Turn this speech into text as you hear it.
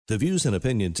The views and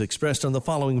opinions expressed on the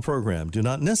following program do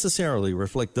not necessarily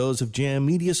reflect those of Jam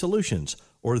Media Solutions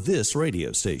or this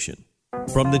radio station.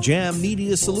 From the Jam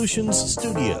Media Solutions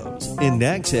studios in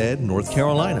Nags Head, North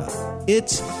Carolina,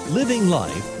 it's Living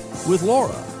Life with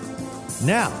Laura.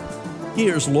 Now,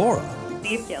 here's Laura.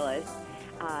 Steve Gillis,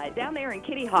 down there in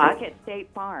Kitty Hawk at State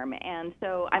Farm. And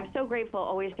so I'm so grateful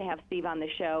always to have Steve on the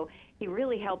show. He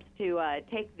really helps to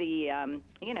take the,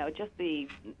 just the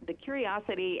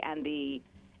curiosity and the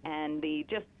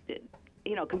just,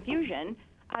 confusion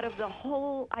out of the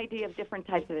whole idea of different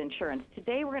types of insurance.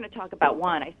 Today we're going to talk about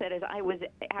one. I said as I was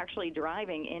actually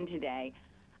driving in today,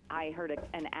 I heard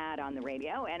an ad on the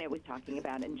radio, and it was talking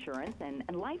about insurance and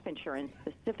life insurance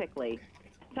specifically,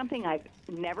 something I've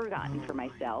never gotten for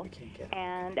myself.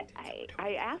 And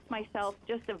I asked myself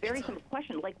just a very simple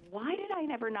question, like, why did I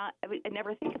never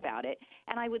think about it?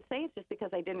 And I would say it's just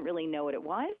because I didn't really know what it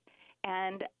was.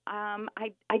 And I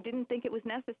didn't think it was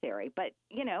necessary. But,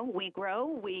 we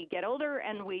grow, we get older,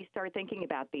 and we start thinking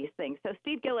about these things. So,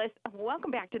 Steve Gillis,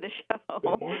 welcome back to the show.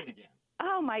 Good morning again.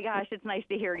 Oh, my gosh, it's nice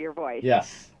to hear your voice.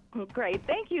 Yes. Great.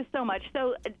 Thank you so much.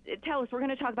 So, tell us, we're going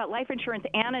to talk about life insurance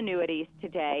and annuities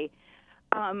today.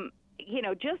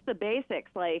 Just the basics,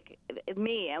 like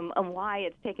me, and why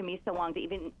it's taken me so long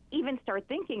to even start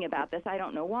thinking about this. I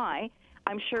don't know why.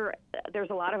 I'm sure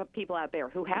there's a lot of people out there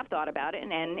who have thought about it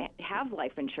and have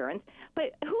life insurance.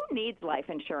 But who needs life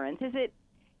insurance? Is it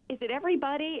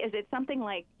everybody? Is it something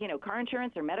like, car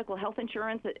insurance or medical health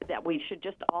insurance that we should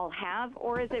just all have?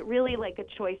 Or is it really like a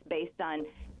choice based on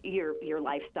your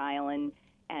lifestyle and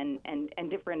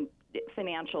different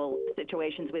financial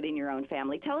situations within your own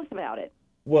family? Tell us about it.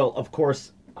 Well, of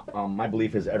course, my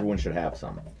belief is everyone should have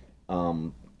some.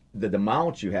 The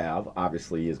amount you have,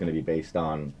 obviously, is going to be based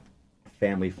on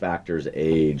family factors,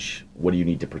 age, what do you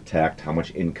need to protect, how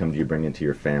much income do you bring into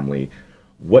your family,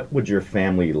 what would your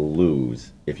family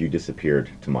lose if you disappeared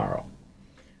tomorrow?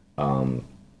 A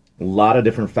lot of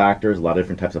different factors, a lot of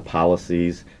different types of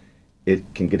policies.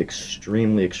 It can get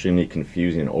extremely, extremely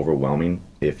confusing and overwhelming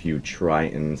if you try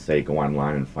and, say, go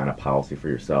online and find a policy for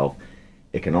yourself.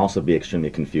 It can also be extremely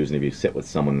confusing if you sit with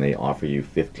someone and they offer you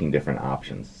 15 different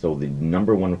options. So the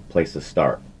number one place to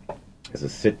start is to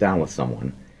sit down with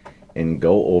someone and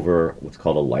go over what's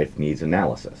called a life needs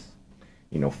analysis.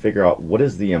 Figure out what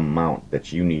is the amount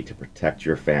that you need to protect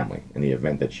your family in the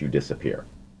event that you disappear.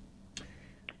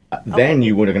 Then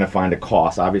you are going to find a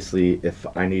cost. Obviously, if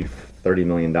I need $30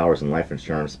 million in life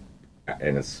insurance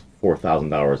and it's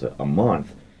 $4,000 a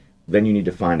month, then you need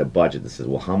to find a budget that says,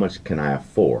 well, how much can I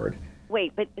afford?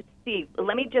 Wait, but Steve,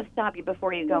 let me just stop you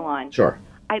before you go on. Sure.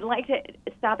 I'd like to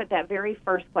stop at that very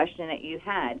first question that you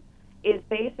had, is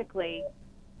basically,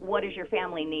 what does your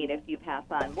family need if you pass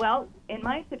on? Well, in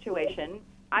my situation,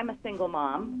 I'm a single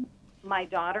mom. My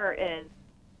daughter is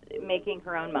making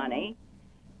her own money.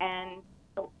 And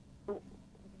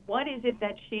what is it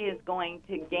that she is going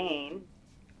to gain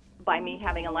by me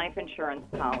having a life insurance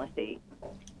policy?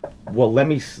 Well, let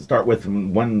me start with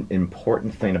one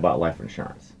important thing about life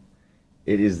insurance.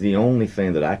 It is the only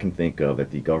thing that I can think of that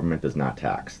the government does not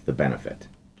tax, the benefit.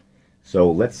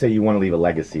 So let's say you want to leave a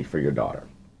legacy for your daughter.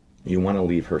 You want to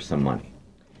leave her some money.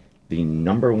 The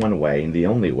number one way and the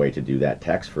only way to do that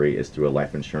tax-free is through a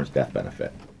life insurance death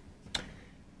benefit.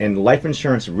 And life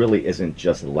insurance really isn't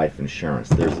just life insurance.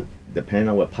 There's, depending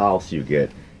on what policy you get,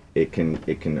 it can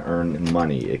earn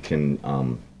money. It can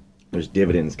there's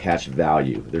dividends, cash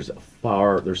value. There's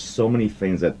so many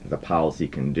things that the policy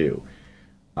can do.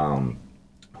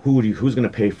 Who's going to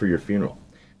pay for your funeral?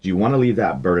 Do you want to leave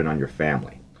that burden on your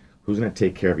family? Who's going to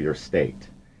take care of your estate?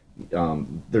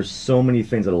 There's so many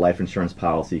things that a life insurance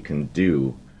policy can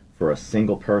do for a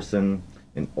single person,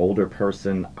 an older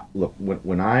person. Look,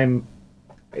 when I'm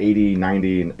 80,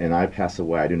 90, and I pass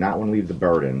away, I do not want to leave the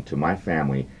burden to my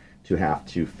family to have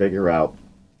to figure out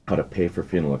how to pay for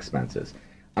funeral expenses.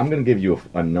 I'm going to give you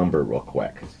a number real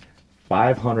quick.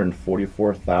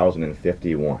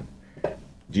 $544,051.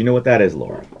 Do you know what that is,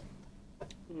 Laura?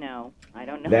 No, I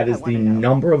don't know. That is the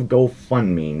number of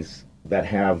GoFundMes that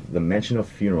have the mention of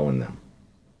funeral in them.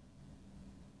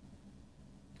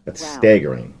 That's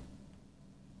staggering.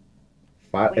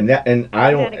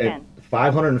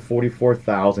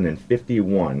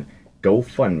 544,051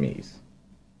 GoFundMes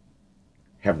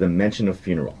have the mention of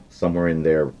funeral somewhere in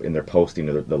their posting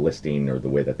or the listing or the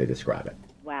way that they describe it.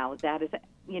 Wow, that is.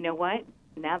 You know what?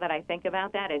 Now that I think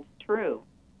about that, it's true.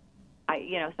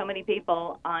 So many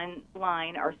people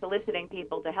online are soliciting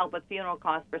people to help with funeral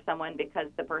costs for someone because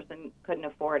the person couldn't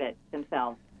afford it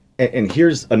themselves. And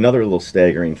here's another little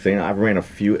staggering thing. I've ran a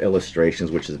few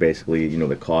illustrations, which is basically,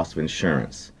 the cost of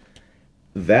insurance.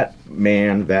 that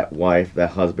man, that wife,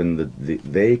 that husband,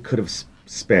 they could have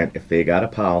spent, if they got a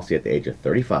policy at the age of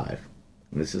 35,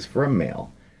 and this is for a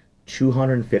male,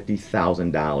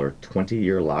 $250,000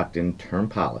 20-year locked-in term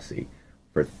policy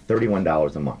for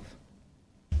 $31 a month.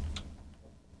 A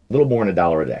little more than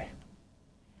 $1 a day.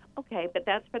 Okay, but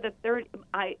that's for the 30.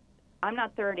 I'm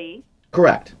not 30.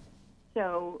 Correct.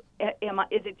 So, is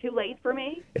it too late for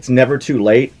me? It's never too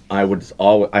late. I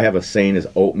have a saying: is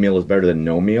oatmeal is better than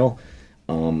no meal.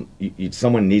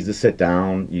 Someone needs to sit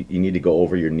down. You need to go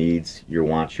over your needs, your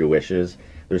wants, your wishes.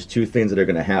 There's two things that are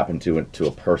going to happen to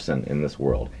a person in this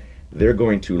world. They're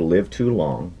going to live too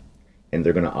long, and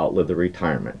they're going to outlive their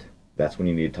retirement. That's when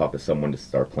you need to talk to someone to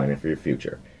start planning for your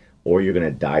future. Or you're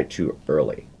going to die too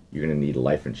early. You're going to need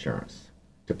life insurance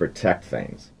to protect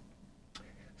things.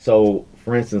 So,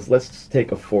 for instance, let's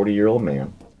take a 40-year-old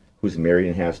man who's married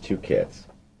and has 2 kids.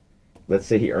 Let's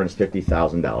say he earns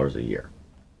 $50,000 a year.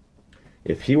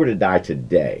 If he were to die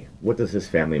today, what does his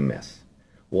family miss?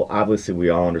 Well, obviously, we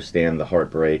all understand the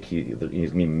heartbreak. He's going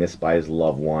to be missed by his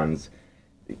loved ones.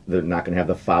 They're not going to have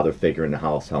the father figure in the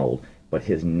household. But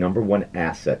his number one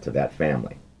asset to that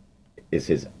family is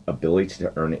his ability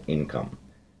to earn income.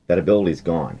 That ability's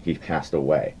gone. He passed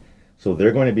away. So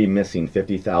they're going to be missing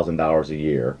 $50,000 a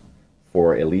year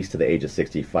for at least to the age of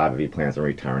 65 if he plans on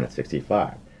retiring at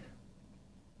 65.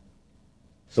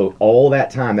 So all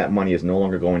that time, that money is no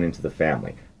longer going into the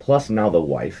family. Plus now the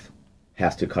wife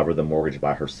has to cover the mortgage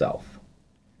by herself.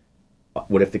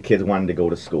 What if the kids wanted to go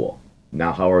to school?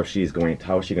 Now how is she going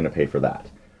to pay for that?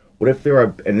 What if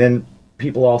and then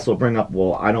people also bring up,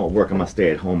 well, I don't work, I'm a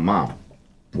stay-at-home mom.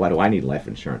 Why do I need life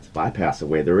insurance? If I pass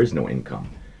away, there is no income.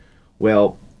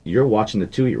 Well, you're watching the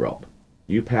 2-year-old.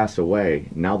 You pass away,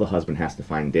 now the husband has to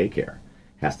find daycare,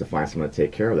 has to find someone to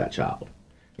take care of that child.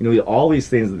 You know, all these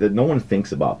things that no one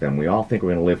thinks about them. We all think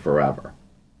we're going to live forever.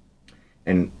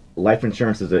 And life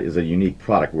insurance is a unique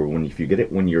product where if you get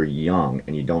it when you're young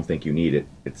and you don't think you need it,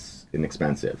 it's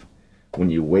inexpensive. When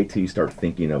you wait till you start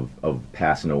thinking of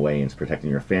passing away and protecting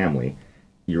your family,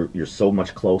 you're so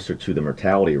much closer to the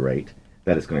mortality rate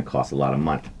that it's going to cost a lot of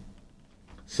money.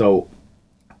 So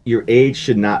your age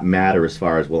should not matter as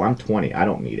far as, well, I'm 20, I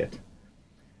don't need it.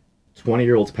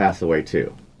 20-year-olds pass away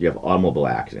too. You have automobile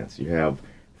accidents. You have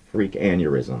freak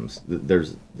aneurysms.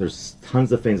 There's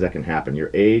tons of things that can happen.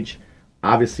 Your age,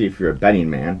 obviously, if you're a betting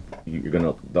man,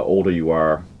 the older you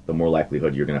are, the more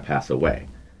likelihood you're going to pass away.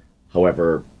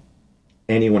 However,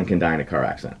 anyone can die in a car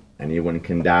accident. Anyone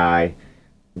can die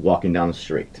walking down the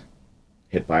street,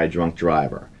 hit by a drunk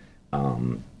driver,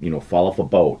 fall off a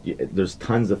boat. There's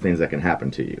tons of things that can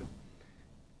happen to you.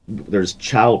 There's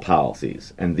child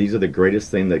policies, and these are the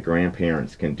greatest thing that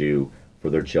grandparents can do for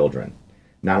their children.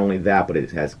 Not only that, but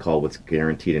it has called what's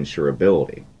guaranteed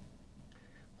insurability.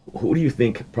 Who do you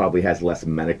think probably has less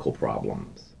medical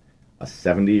problems? A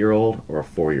 70-year-old or a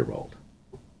 4-year-old?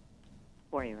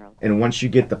 4-year-old. And once you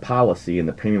get the policy and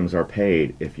the premiums are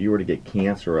paid, if you were to get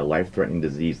cancer or a life-threatening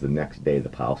disease the next day, the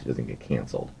policy doesn't get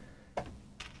canceled.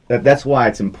 That's why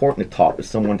it's important to talk to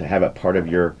someone, to have it part of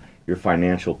your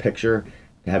financial picture,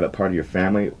 to have it part of your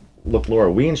family. Look, Laura,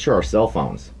 we insure our cell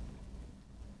phones.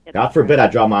 God forbid I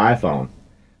drop my iPhone.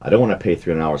 I don't want to pay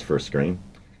 $300 for a screen.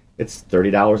 It's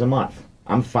 $30 a month.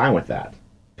 I'm fine with that.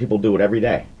 People do it every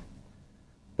day.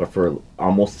 But for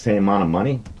almost the same amount of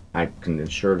money, I can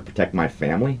insure to protect my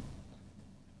family.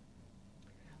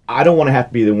 I don't want to have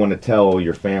to be the one to tell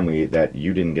your family that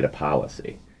you didn't get a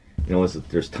policy. You know,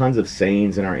 there's tons of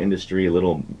sayings in our industry,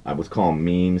 I was calling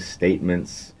memes,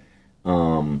 statements.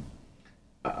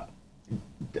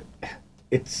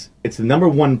 It's the number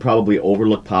one probably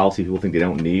overlooked policy people think they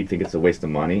don't need, think it's a waste of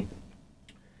money.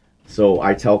 So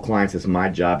I tell clients it's my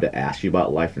job to ask you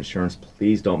about life insurance.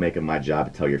 Please don't make it my job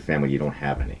to tell your family you don't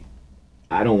have any.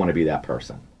 I don't want to be that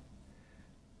person.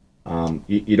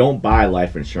 You don't buy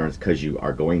life insurance because you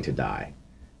are going to die,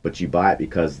 but you buy it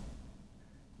because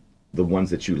the ones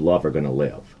that you love are going to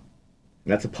live.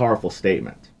 And that's a powerful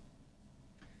statement.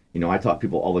 You know, I talk to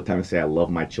people all the time and say, I love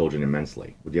my children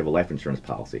immensely. Would you have a life insurance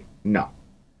policy? No.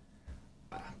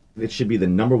 It should be the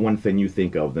number one thing you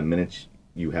think of the minute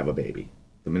you have a baby,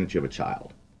 the minute you have a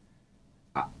child.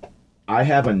 I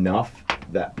have enough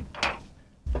that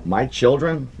my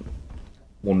children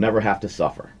will never have to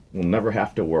suffer, will never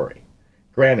have to worry.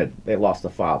 Granted, they lost a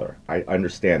father. I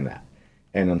understand that.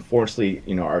 And unfortunately,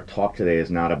 you know, our talk today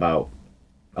is not about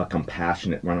a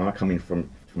compassionate, we're not coming from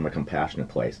a compassionate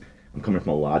place. I'm coming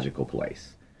from a logical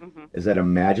place. Mm-hmm. Is that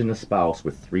imagine a spouse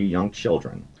with 3 young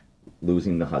children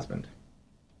losing the husband.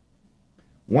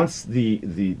 Once the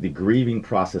grieving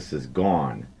process is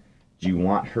gone, do you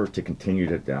want her to continue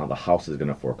to, now the house is going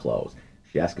to foreclose.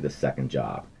 She has to get a second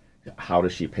job. How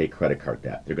does she pay credit card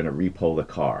debt? They're going to repo the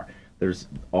car. There's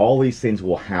all these things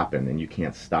will happen, and you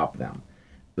can't stop them.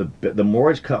 The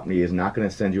mortgage company is not going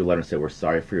to send you a letter and say, we're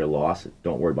sorry for your loss.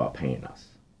 Don't worry about paying us.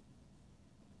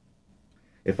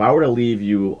 If I were to leave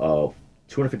you a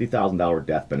 $250,000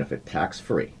 death benefit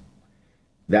tax-free,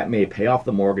 that may pay off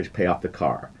the mortgage, pay off the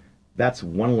car. That's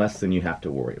one less than you have to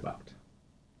worry about.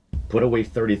 Put away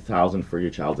 $30,000 for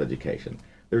your child's education.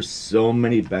 There's so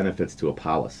many benefits to a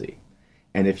policy.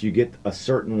 And if you get a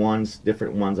certain ones,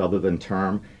 different ones other than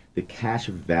term, the cash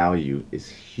value is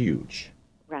huge.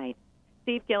 Right.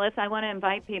 Steve Gillis, I want to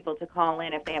invite people to call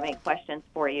in if they have any questions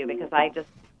for you, because I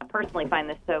personally find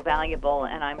this so valuable,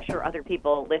 and I'm sure other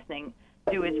people listening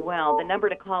do as well. The number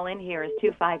to call in here is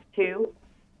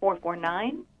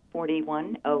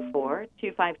 252-449-4104,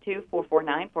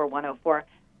 252-449-4104.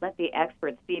 Let the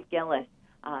expert, Steve Gillis,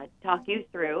 talk you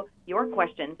through your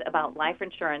questions about life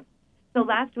insurance. So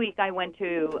last week I went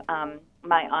to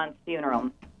my aunt's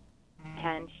funeral,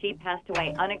 and she passed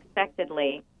away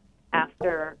unexpectedly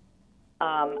after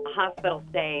a hospital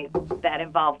stay that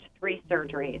involved 3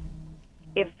 surgeries.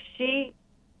 If she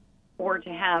were to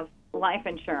have life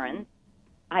insurance,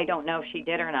 I don't know if she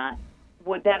did or not,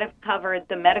 would that have covered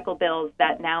the medical bills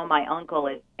that now my uncle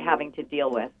is having to deal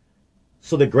with?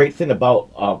 So the great thing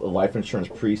about life insurance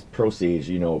proceeds,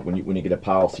 you know, when you get a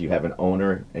policy, you have an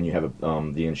owner and you have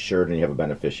the insured and you have a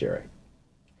beneficiary.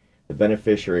 The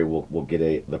beneficiary will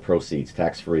get the proceeds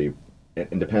tax-free,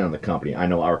 and depending on the company. I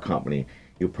know our company,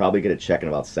 you'll probably get a check in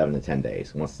about 7 to 10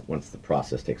 days once the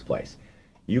process takes place.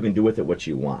 You can do with it what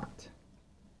you want.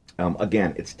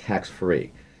 Again, it's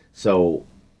tax-free. So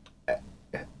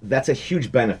that's a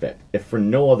huge benefit. If for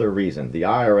no other reason, the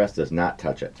IRS does not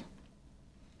touch it.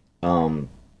 I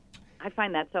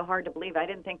find that so hard to believe. I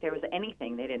didn't think there was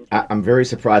anything they didn't touch. I'm very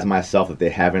surprised myself that they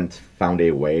haven't found a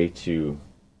way to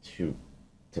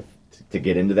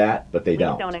get into that, but they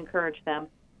don't. Don't encourage them.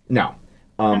 No.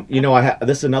 You know,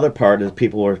 this is another part is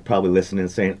people are probably listening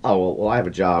and saying, "Oh, well, I have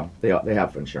a job. They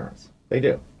have insurance. They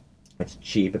do. It's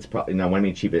cheap. It's probably when I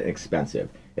mean cheap, it's expensive.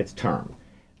 It's term.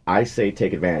 I say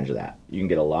take advantage of that. You can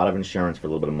get a lot of insurance for a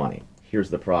little bit of money. Here's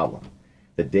the problem: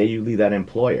 the day you leave that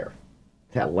employer,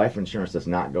 that life insurance does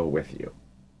not go with you.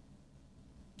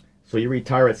 So you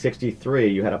retire at 63.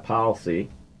 You had a policy.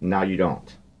 Now you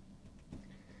don't.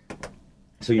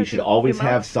 So you should always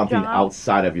have something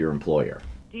outside of your employer.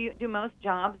 Do most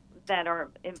jobs that are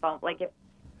involved, like if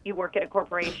you work at a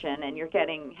corporation and you're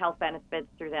getting health benefits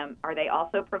through them, are they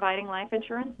also providing life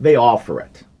insurance? They offer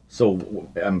it. So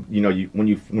you know, when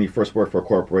you first work for a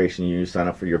corporation, you sign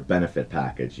up for your benefit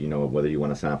package. You know, whether you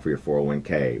want to sign up for your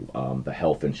 401k, the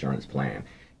health insurance plan.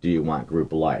 Do you want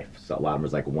group life? So a lot of them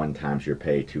is like 1 times your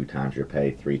pay, 2 times your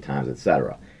pay, 3 times,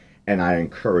 etc. And I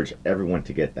encourage everyone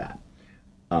to get that.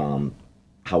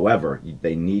 However,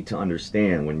 they need to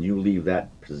understand when you leave that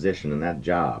position and that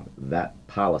job, that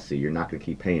policy, you're not going to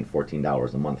keep paying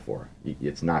 $14 a month for.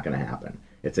 It's not going to happen.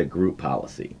 It's a group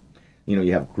policy. You know,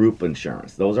 you have group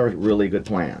insurance. Those are really good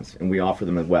plans, and we offer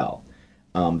them as well.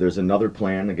 There's another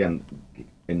plan, again,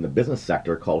 in the business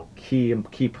sector called key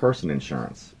person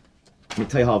insurance. Let me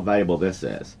tell you how valuable this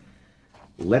is.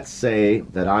 Let's say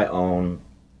that I own,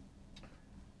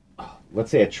 let's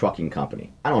say a trucking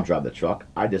company. I don't drive the truck.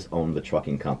 I just own the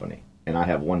trucking company. And I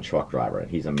have 1 truck driver,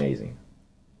 and he's amazing.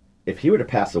 If he were to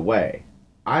pass away,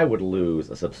 I would lose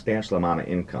a substantial amount of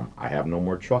income. I have no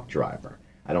more truck driver.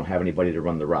 I don't have anybody to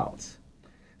run the routes.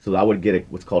 So I would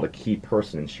get what's called a key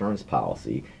person insurance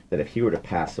policy that if he were to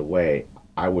pass away,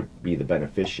 I would be the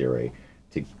beneficiary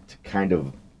to kind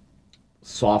of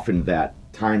soften that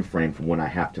time frame from when I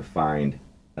have to find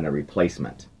a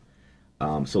replacement.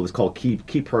 So it's called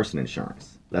key person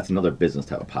insurance. That's another business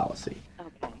type of policy.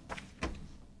 Okay.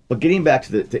 But getting back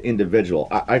to the individual,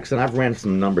 I've ran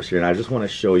some numbers here, and I just want to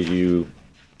show you.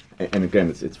 And again,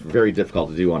 it's very difficult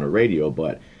to do on a radio,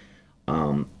 but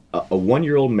a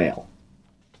 1-year-old male,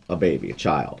 a baby, a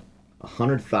child,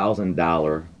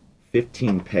 $100,000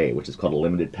 15 pay, which is called a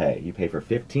limited pay. You pay for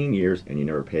 15 years and you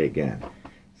never pay again.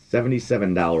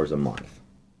 $77 a month.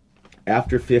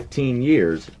 After 15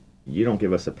 years, you don't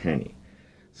give us a penny.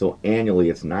 So annually,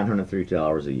 it's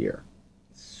 $903 a year.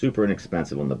 Super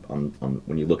inexpensive on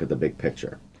when you look at the big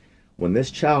picture. When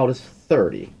this child is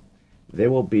 30,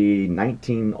 there will be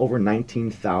over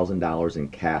 $19,000 in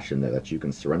cash in there that you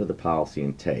can surrender the policy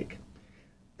and take.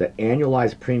 The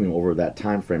annualized premium over that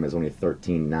time frame is only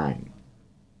 $13,900.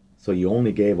 So you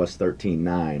only gave us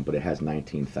 $13,900, but it has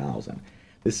 $19,000.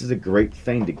 This is a great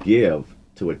thing to give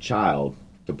to a child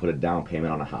to put a down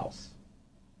payment on a house.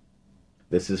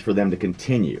 This is for them to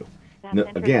continue.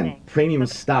 That's Now, again, interesting.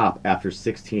 premiums stop after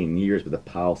 16 years, but the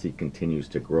policy continues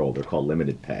to grow. They're called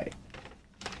limited pay.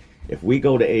 If we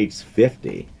go to age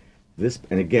 50,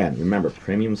 and again, remember,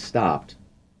 premiums stopped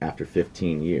after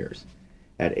 15 years.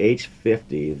 At age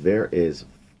 50, there is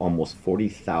almost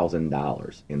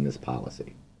 $40,000 in this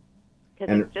policy.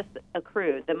 Because it's just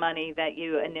accrued, the money that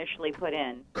you initially put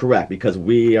in. Correct, because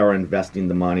we are investing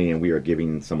the money and we are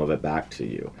giving some of it back to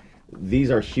you. These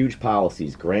are huge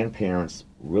policies. Grandparents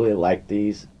really like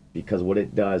these because what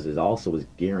it does is also is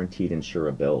guaranteed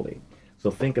insurability.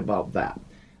 So think about that.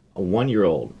 A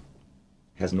 1-year-old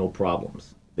has no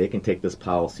problems. They can take this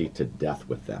policy to death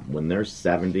with them. When they're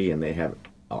 70 and they have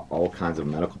all kinds of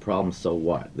medical problems, so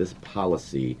what? This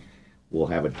policy will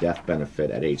have a death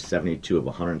benefit at age 72 of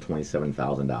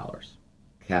 $127,000.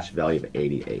 Cash value of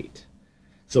 88.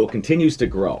 So it continues to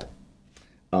grow.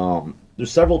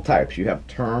 There's several types. You have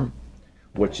term,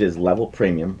 which is level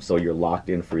premium, so you're locked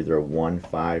in for either a 1,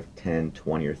 5, 10,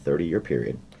 20, or 30-year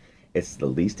period. It's the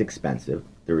least expensive.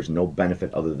 There is no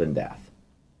benefit other than death.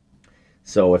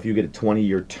 So if you get a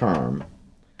 20-year term,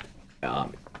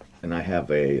 and I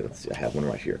have I have one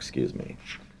right here, excuse me.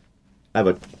 I have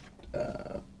a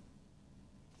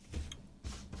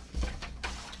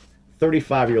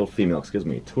 35-year-old female,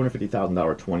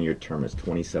 $250,000 20-year term is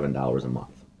 $27 a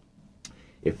month.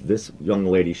 If this young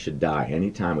lady should die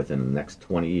anytime within the next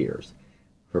 20 years,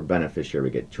 her beneficiary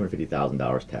would get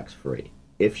 $250,000 tax-free.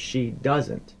 If she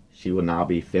doesn't, she will now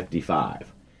be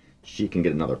 55. She can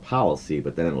get another policy,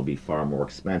 but then it will be far more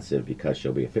expensive because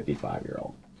she'll be a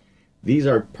 55-year-old. These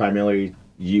are primarily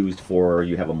used for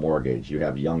you have a mortgage, you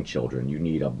have young children, you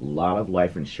need a lot of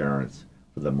life insurance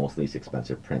for the most least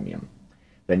expensive premium.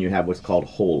 Then you have what's called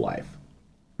whole life,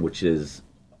 which is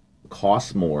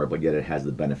costs more, but yet it has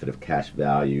the benefit of cash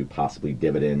value, possibly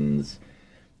dividends.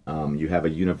 You have a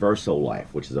universal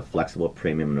life, which is a flexible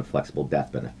premium and a flexible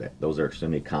death benefit. Those are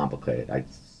extremely complicated. I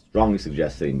strongly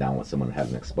suggest sitting down with someone and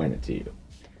having them explain it to you.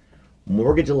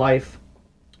 Mortgage life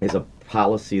is a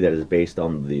policy that is based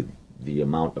on the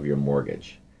amount of your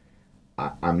mortgage.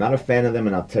 I'm not a fan of them,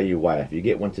 and I'll tell you why. If you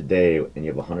get one today and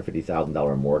you have a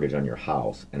 $150,000 mortgage on your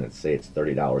house, and it's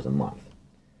 $30 a month,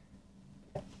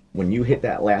 when you hit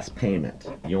that last payment,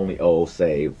 you only owe,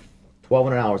 say,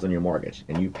 $1,200 on your mortgage,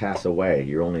 and you pass away,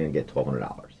 you're only going to get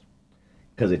 $1,200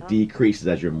 because it decreases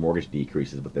as your mortgage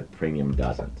decreases, but the premium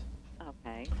doesn't.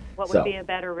 Okay. What would be a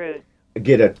better route?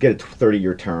 Get a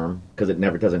 30-year term because it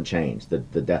never doesn't change. The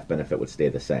death benefit would stay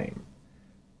the same.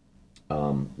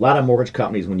 A lot of mortgage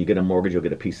companies, when you get a mortgage, you'll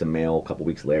get a piece of mail a couple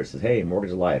weeks later that says, hey,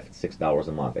 mortgage life, it's $6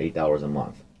 a month, $8 a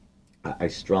month. I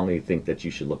strongly think that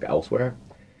you should look elsewhere.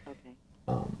 Okay.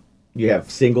 You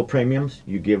have single premiums.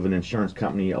 You give an insurance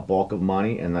company a bulk of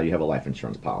money, and now you have a life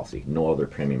insurance policy. No other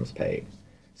premiums paid.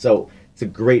 So it's a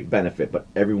great benefit, but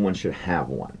everyone should have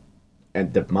one.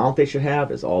 And the amount they should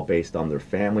have is all based on their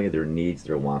family, their needs,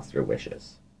 their wants, their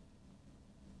wishes.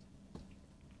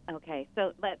 Okay,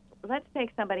 so let's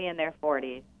take somebody in their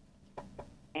 40s,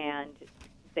 and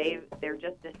they're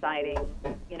just deciding,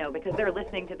 because they're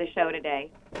listening to the show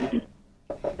today,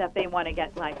 that they want to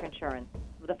get life insurance.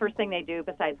 The first thing they do,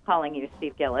 besides calling you,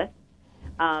 Steve Gillis,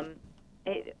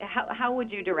 how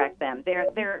would you direct them?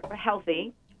 They're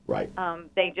healthy. Right.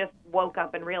 They just woke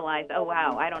up and realized, oh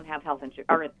wow, I don't have health insurance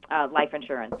or life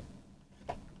insurance.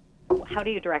 How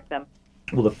do you direct them?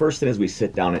 Well, the first thing is we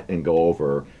sit down and go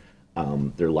over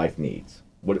their life needs.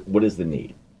 What is the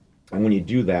need? And when you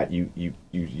do that, you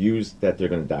use that they're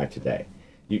going to die today.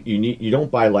 You don't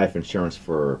buy life insurance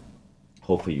for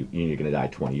hopefully you're going to die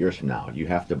 20 years from now. You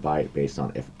have to buy it based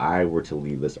on if I were to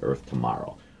leave this earth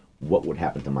tomorrow, what would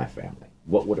happen to my family?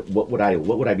 What would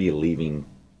I be leaving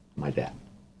my dad?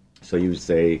 So you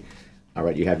say, all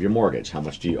right, you have your mortgage. How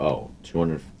much do you owe?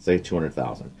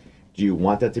 $200,000. Do you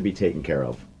want that to be taken care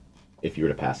of if you were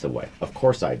to pass away? Of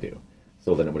course I do.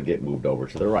 So then it would get moved over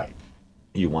to the right.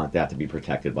 You want that to be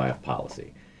protected by a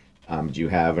policy. Do you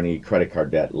have any credit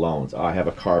card debt, loans? I have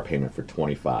a car payment for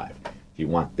 $25. Do you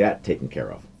want that taken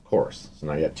care of? Of course. So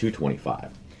now you have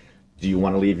 $225. Do you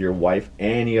want to leave your wife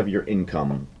any of your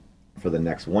income for the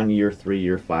next 1 year, 3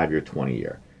 year, 5 year, 20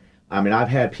 year? I mean, I've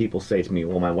had people say to me,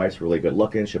 well, my wife's really good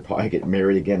looking. She'll probably get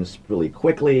married again really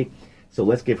quickly. So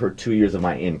let's give her 2 years of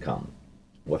my income.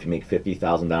 Well, if you make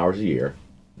 $50,000 a year,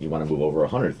 you want to move over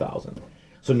 $100,000.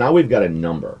 So now we've got a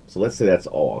number. So let's say that's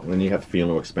all. And then you have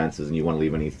funeral expenses and you want to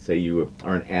leave any, say you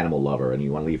are an animal lover and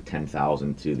you want to leave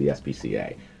 $10,000 to the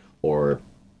SPCA. Or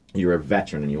you're a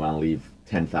veteran and you want to leave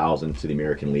 $10,000 to the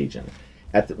American Legion.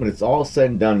 When it's all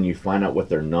said and done, you find out what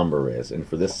their number is. And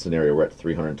for this scenario, we're at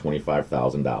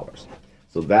 $325,000.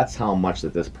 So that's how much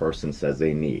that this person says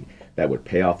they need. That would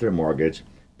pay off their mortgage,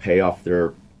 pay off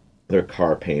their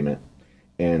car payment,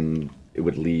 and it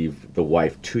would leave the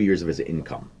wife 2 years of his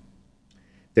income.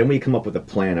 Then we come up with a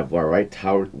plan of, all right,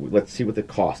 let's see what the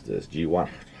cost is. Do you want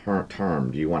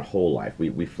term? Do you want whole life?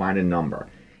 We find a number.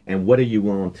 And what are you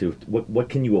willing to, what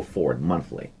can you afford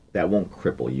monthly? That won't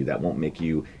cripple you. That won't make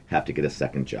you have to get a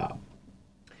second job.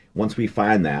 Once we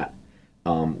find that,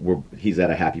 he's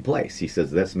at a happy place. He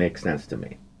says, this makes sense to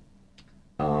me.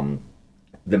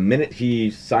 The minute he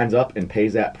signs up and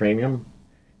pays that premium,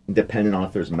 depending on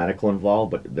if there's medical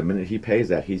involved, but the minute he pays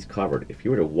that, he's covered. If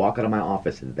you were to walk out of my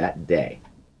office that day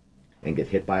and get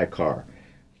hit by a car,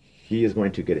 his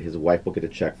wife will get a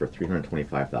check for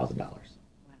 $325,000.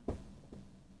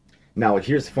 Now,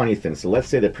 here's the funny thing. So let's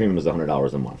say the premium is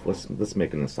 $100 a month. Let's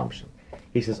make an assumption.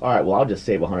 He says, all right, well, I'll just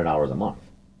save $100 a month.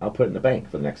 I'll put it in the bank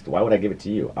for the next, why would I give it to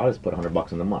you? I'll just put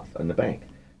 $100 in the month in the bank.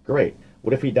 Great.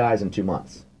 What if he dies in 2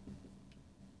 months?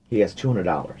 He has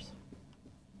 $200.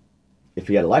 If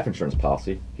he had a life insurance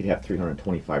policy, he'd have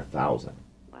 $325,000.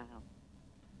 Wow.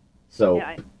 So,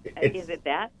 is it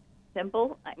that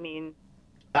simple? I mean,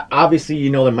 obviously,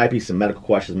 there might be some medical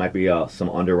questions, might be some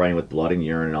underwriting with blood and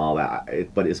urine and all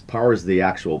that. But as far as the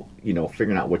actual,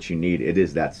 figuring out what you need, it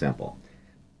is that simple.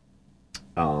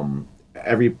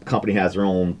 Every company has their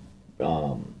own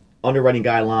underwriting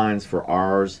guidelines. For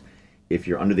ours, if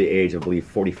you're under the age of, I believe,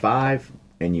 45,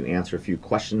 and you answer a few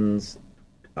questions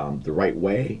the right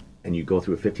way, and you go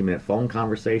through a 15-minute phone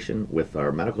conversation with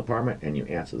our medical department, and you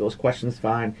answer those questions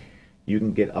fine, you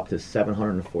can get up to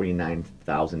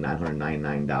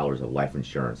 $749,999 of life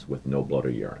insurance with no blood or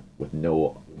urine, with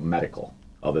no medical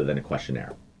other than a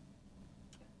questionnaire.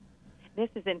 This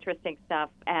is interesting stuff,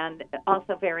 and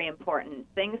also very important.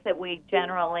 Things that we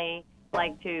generally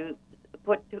like to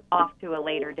put off to a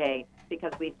later date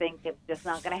because we think it's just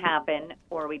not going to happen,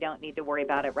 or we don't need to worry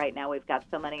about it right now. We've got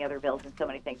so many other bills and so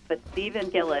many things. But Stephen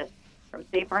Gillis from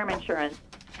State Farm Insurance,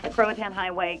 the Croatan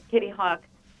Highway, Kitty Hawk,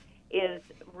 is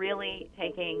really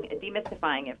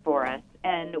demystifying it for us.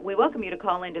 And we welcome you to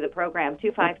call into the program,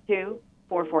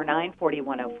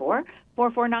 252-449-4104,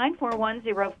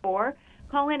 449-4104.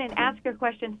 Call in and ask your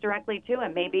questions directly to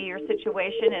him. Maybe your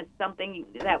situation is something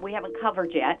that we haven't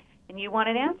covered yet and you want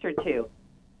an answer to.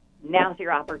 Now's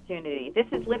your opportunity. This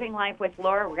is Living Life with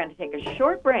Laura. We're going to take a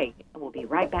short break, and we'll be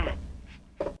right back.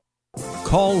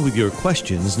 Call with your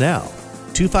questions now.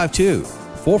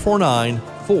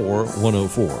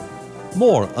 252-449-4104.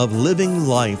 More of Living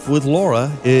Life with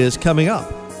Laura is coming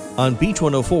up on Beach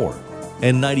 104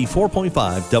 and 94.5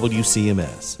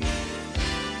 WCMS.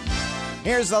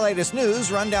 Here's the latest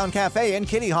news. Rundown Cafe in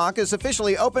Kitty Hawk is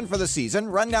officially open for the season.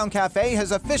 Rundown Cafe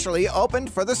has officially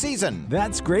opened for the season.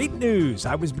 That's great news.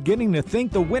 I was beginning to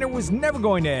think the winter was never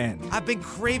going to end. I've been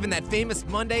craving that famous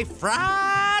Monday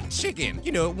fried chicken.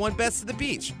 You know, it won Best of the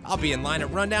Beach. I'll be in line at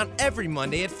Rundown every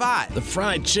Monday at 5. The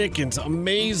fried chicken's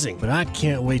amazing, but I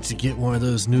can't wait to get one of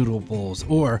those noodle bowls,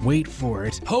 or, wait for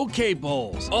it, poke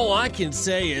bowls. All I can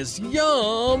say is,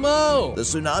 yum-o! The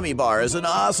Tsunami Bar is an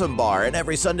awesome bar, and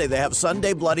every Sunday they have Sunday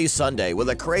Bloody Sunday with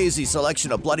a crazy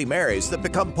selection of Bloody Marys that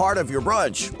become part of your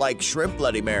brunch, like Shrimp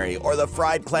Bloody Mary or the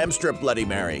Fried Clam Strip Bloody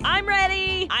Mary. I'm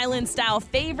ready! Island-style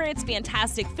favorites,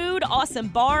 fantastic food, awesome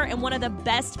bar, and one of the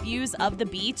best views of the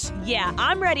beach. Yeah,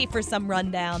 I'm ready for some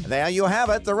Rundown. There you have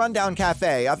it, the Rundown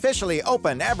Cafe, officially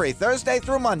open every Thursday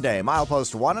through Monday,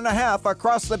 milepost 1.5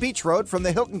 across the beach road from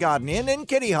the Hilton Garden Inn in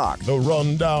Kitty Hawk. The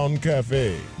Rundown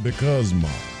Cafe, because,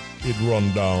 Mom, it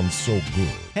run down so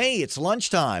good. Hey, it's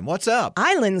lunchtime. What's up?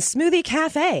 Island Smoothie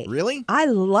Cafe. Really? I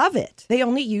love it. They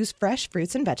only use fresh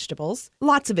fruits and vegetables,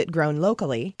 lots of it grown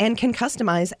locally, and can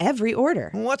customize every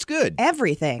order. What's good?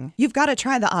 Everything. You've got to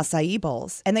try the acai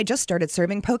bowls, and they just started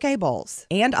serving poke bowls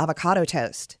and avocado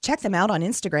toast. Check them out on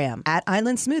Instagram at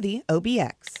Island Smoothie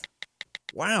OBX.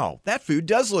 Wow, that food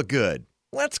does look good.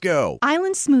 Let's go.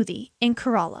 Island Smoothie in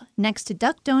Corolla, next to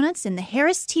Duck Donuts in the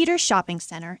Harris Teeter Shopping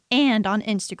Center, and on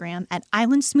Instagram at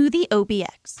Island Smoothie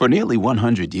OBX. For nearly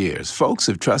 100 years, folks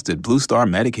have trusted Blue Star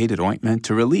medicated ointment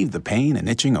to relieve the pain and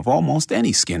itching of almost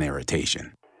any skin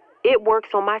irritation. It works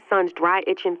on my son's dry,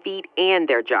 itching feet and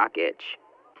their jock itch.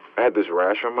 I had this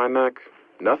rash on my neck.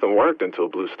 Nothing worked until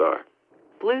Blue Star.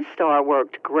 Blue Star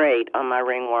worked great on my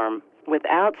ringworm,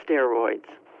 without steroids.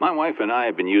 My wife and I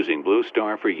have been using Blue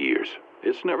Star for years.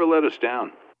 It's never let us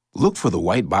down. Look for the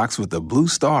white box with the Blue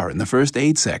Star in the first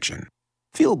aid section.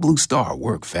 Feel Blue Star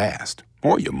work fast,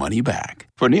 or your money back.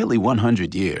 For nearly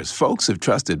 100 years, folks have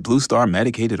trusted Blue Star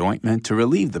medicated ointment to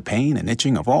relieve the pain and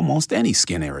itching of almost any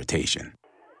skin irritation.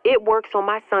 It works on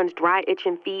my son's dry,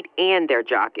 itching feet and their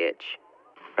jock itch.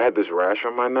 I had this rash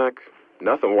on my neck.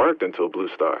 Nothing worked until Blue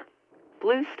Star.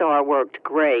 Blue Star worked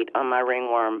great on my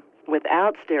ringworm,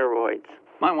 without steroids.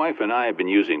 My wife and I have been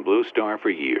using Blue Star for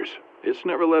years. It's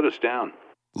never let us down.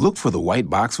 Look for the white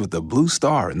box with the blue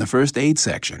star in the first aid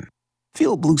section.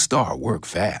 Feel Blue Star work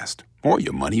fast, or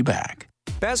your money back.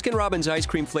 Baskin-Robbins ice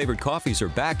cream flavored coffees are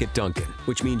back at Dunkin',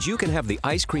 which means you can have the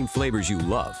ice cream flavors you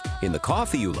love in the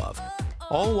coffee you love,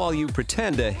 all while you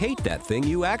pretend to hate that thing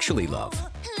you actually love.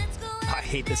 I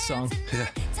hate this song. Yeah,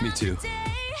 me too.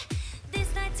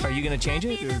 Are you going to change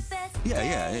it? Or?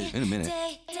 Yeah, in a minute.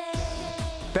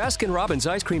 Baskin-Robbins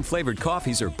ice cream flavored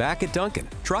coffees are back at Dunkin'.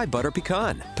 Try butter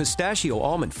pecan, pistachio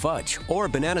almond fudge, or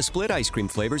banana split ice cream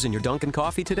flavors in your Dunkin'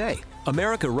 coffee today.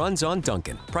 America runs on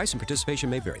Dunkin'. Price and participation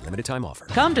may vary. Limited time offer.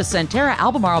 Come to Centera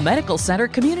Albemarle Medical Center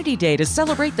Community Day to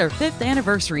celebrate their 5th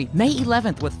anniversary, May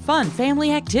 11th, with fun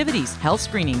family activities, health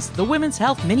screenings, the Women's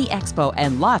Health Mini Expo,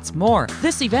 and lots more.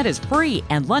 This event is free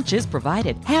and lunch is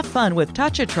provided. Have fun with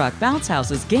Touch-A-Truck, bounce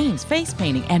houses, games, face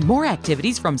painting, and more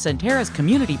activities from Centera's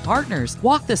community partners.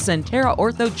 Walk the Centera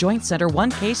Ortho Joint Center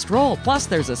 1K stroll. Plus,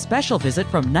 there's a special visit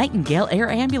from Nightingale Air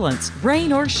Ambulance.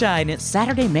 Rain or shine, it's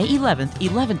Saturday, May 11th,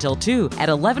 11 till 2 at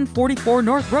 1144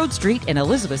 North Road Street in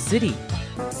Elizabeth City.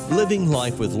 Living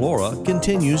Life with Laura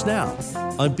continues now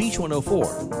on Beach 104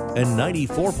 and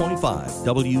 94.5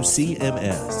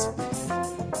 WCMS.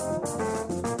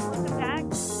 Welcome back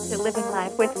to Living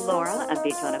Life with Laura on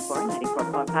Beach 104,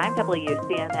 94.5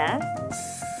 WCMS.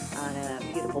 On a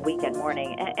beautiful weekend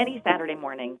morning. Any Saturday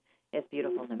morning is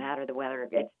beautiful, no matter the weather.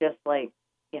 It's just like,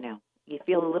 you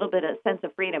feel a little bit of sense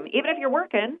of freedom, even if you're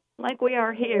working like we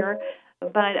are here.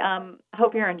 But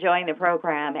hope you're enjoying the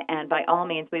program. And by all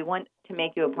means, we want to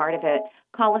make you a part of it.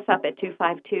 Call us up at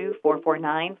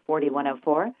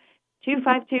 252-449-4104.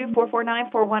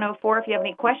 252-449-4104 if you have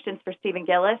any questions for Stephen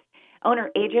Gillis,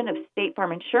 owner-agent of State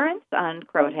Farm Insurance on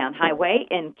Crowtown Highway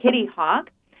in Kitty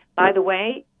Hawk. By the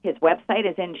way, his website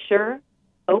is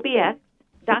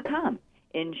insureobx.com,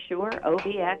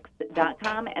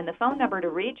 insureobx.com, and the phone number to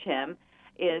reach him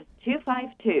is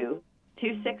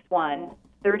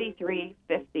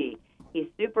 252-261-3350. He's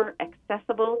super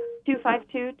accessible,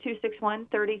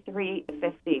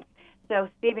 252-261-3350. So,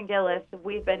 Stephen Gillis,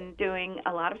 we've been doing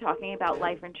a lot of talking about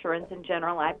life insurance in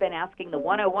general. I've been asking the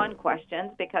 101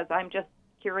 questions because I'm just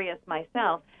curious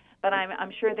myself, but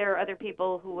I'm sure there are other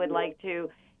people who would like to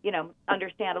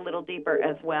understand a little deeper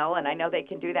as well, and I know they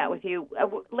can do that with you.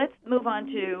 Let's move on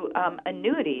to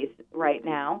annuities right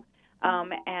now,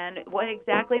 and what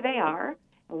exactly they are,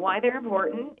 why they're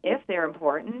important, if they're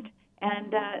important,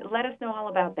 and let us know all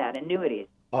about that, annuities.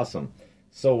 Awesome.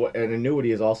 So an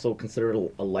annuity is also considered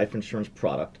a life insurance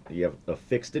product. You have a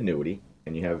fixed annuity,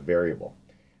 and you have variable.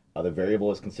 The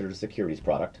variable is considered a securities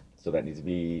product, so that needs to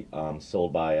be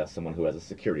sold by someone who has a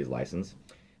securities license.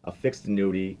 A fixed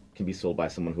annuity can be sold by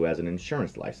someone who has an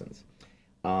insurance license.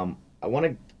 I want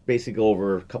to basically go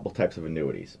over a couple types of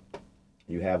annuities.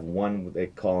 You have one they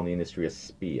call in the industry a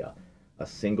SPIA, a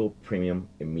single premium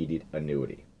immediate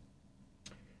annuity.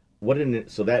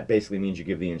 So that basically means you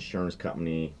give the insurance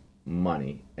company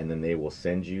money, and then they will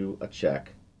send you a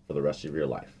check for the rest of your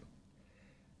life.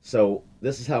 So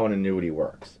this is how an annuity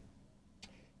works.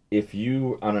 If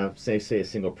you, on a say a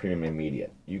single premium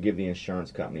immediate, you give the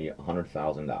insurance company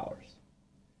 $100,000.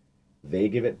 They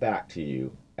give it back to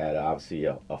you at obviously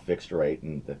a fixed rate,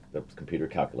 and the computer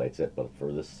calculates it. But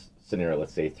for this scenario,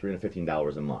 let's say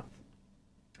 $315 a month.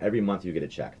 Every month you get a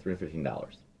check,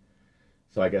 $315.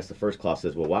 So I guess the first clause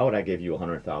says, well, why would I give you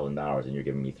 $100,000 and you're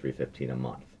giving me $315 a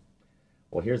month?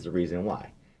 Well, here's the reason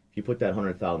why. If you put that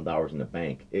 $100,000 in the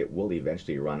bank, it will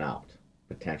eventually run out,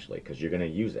 potentially, because you're going to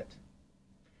use it.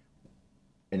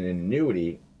 An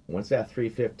annuity, once that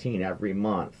 $315 every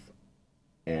month,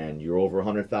 and you're over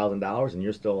 $100,000 and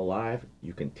you're still alive,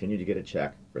 you continue to get a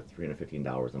check for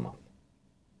 $315 a month.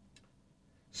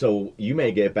 So you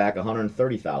may get back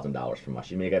 $130,000 from us.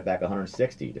 You may get back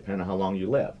 $160,000, depending on how long you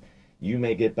live. You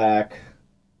may get back,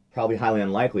 probably highly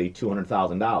unlikely,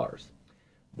 $200,000.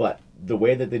 But the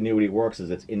way that the annuity works is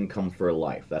it's income for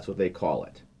life. That's what they call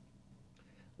it.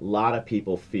 A lot of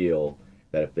people feel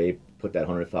that if they put that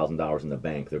 $100,000 in the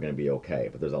bank, they're going to be okay.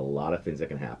 But there's a lot of things that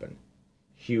can happen.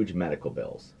 Huge medical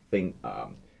bills. The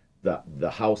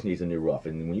house needs a new roof,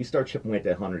 and when you start chipping away at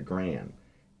that $100,000,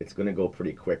 it's going to go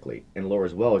pretty quickly. And Laura,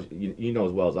 as well as you know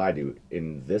as well as I do,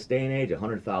 in this day and age,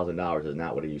 $100,000 is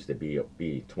not what it used to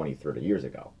be 20, 30 years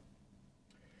ago.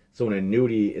 So an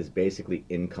annuity is basically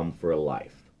income for a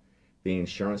life. The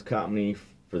insurance company,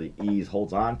 for the ease,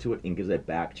 holds on to it and gives it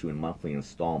back to you in monthly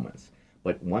installments.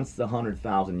 But once the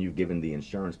 $100,000 you've given the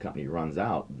insurance company runs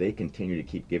out, they continue to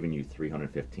keep giving you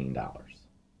 $315.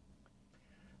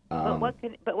 But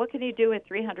what can you do with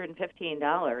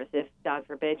 $315 if, God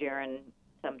forbid, you're in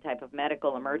some type of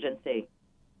medical emergency.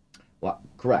 Well,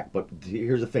 correct. But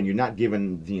here's the thing. You're not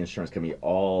giving the insurance company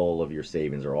all of your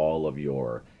savings or all of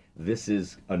your... This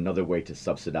is another way to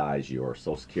subsidize your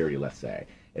Social Security, let's say.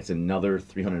 It's another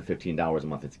 $315 a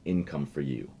month. It's income for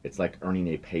you. It's like earning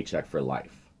a paycheck for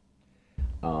life.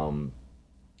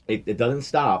 It doesn't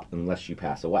stop unless you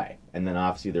pass away. And then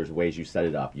obviously there's ways you set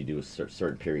it up. You do a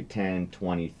certain period, 10,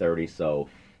 20, 30. So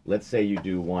let's say you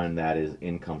do one that is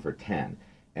income for 10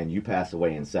 and you pass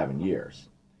away in 7 years.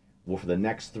 Well, for the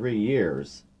next 3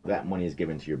 years, that money is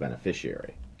given to your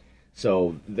beneficiary.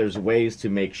 So there's ways to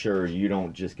make sure you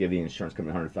don't just give the insurance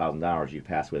company $100,000, you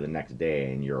pass away the next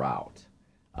day and you're out.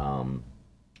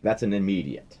 That's an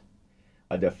immediate.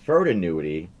 A deferred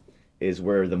annuity is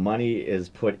where the money is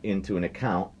put into an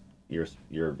account. Your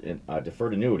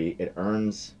deferred annuity, it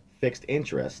earns fixed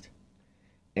interest,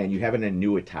 and you haven't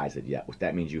annuitized it yet, which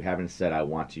that means you haven't said, I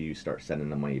want you to start sending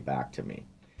the money back to me.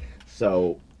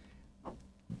 So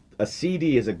a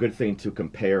CD is a good thing to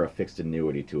compare a fixed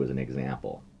annuity to as an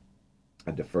example,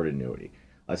 a deferred annuity.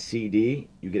 A CD,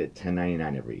 you get it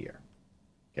 $10.99 every year,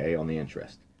 okay, on the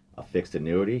interest. A fixed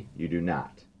annuity, you do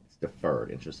not. It's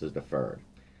deferred. Interest is deferred.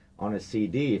 On a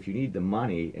CD, if you need the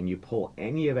money and you pull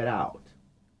any of it out,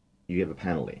 you have a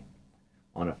penalty.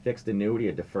 On a fixed annuity,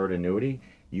 a deferred annuity,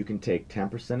 you can take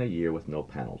 10% a year with no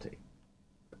penalty,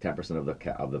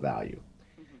 10% of the value.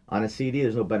 On a CD,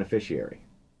 there's no beneficiary.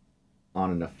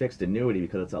 On a fixed annuity,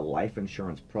 because it's a life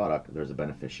insurance product, there's a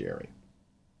beneficiary.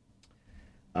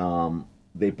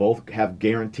 They both have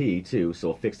guarantee too.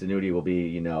 So a fixed annuity will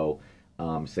be,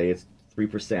 say it's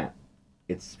 3%.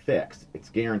 It's fixed. It's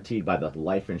guaranteed by the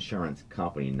life insurance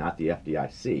company, not the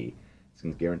FDIC.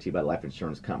 It's guaranteed by the life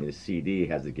insurance company. The CD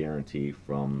has the guarantee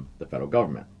from the federal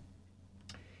government.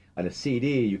 On a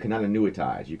CD, you cannot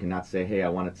annuitize. You cannot say, hey, I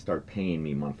want it to start paying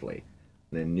me monthly.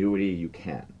 An annuity, you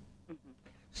can.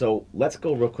 So let's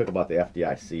go real quick about the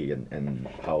FDIC and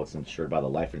how it's insured by the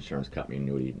life insurance company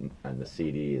annuity, and the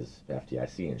CD is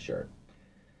FDIC insured.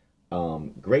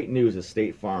 Great news is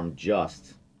State Farm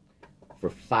just, for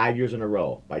 5 years in a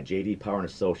row, by J.D. Power and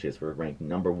Associates, we're ranked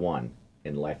 #1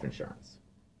 in life insurance.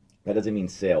 That doesn't mean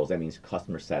sales, that means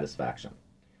customer satisfaction.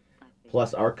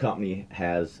 Plus, our company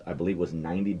has, I believe, was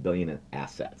 $90 billion in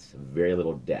assets, very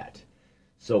little debt.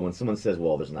 So when someone says,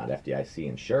 well, there's not FDIC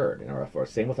insured, or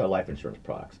same with our life insurance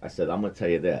products, I said, I'm going to tell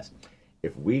you this.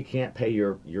 If we can't pay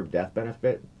your death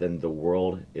benefit, then the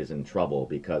world is in trouble,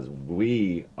 because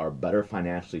we are better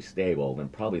financially stable than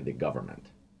probably the government.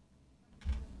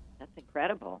 That's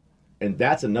incredible. And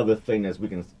that's another thing, as we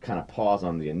can kind of pause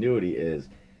on the annuity, is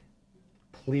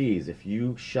please, if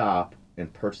you shop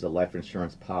and purchase a life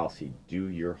insurance policy, do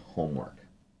your homework.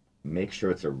 Make sure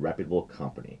it's a reputable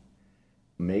company.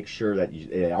 Make sure that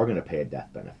they are going to pay a death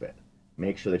benefit.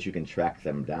 Make sure that you can track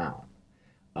them down.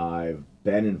 I've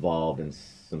been involved in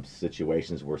some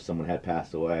situations where someone had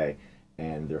passed away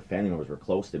and their family members were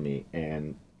close to me,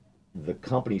 and the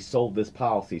company sold this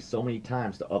policy so many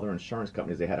times to other insurance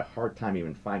companies they had a hard time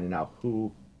even finding out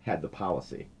who had the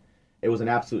policy. It was an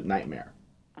absolute nightmare.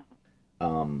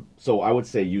 So I would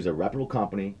say use a reputable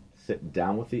company, sit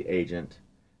down with the agent,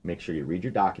 make sure you read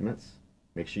your documents,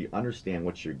 make sure you understand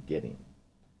what you're getting.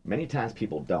 Many times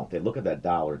people don't. They look at that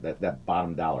dollar, that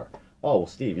bottom dollar. Oh, well,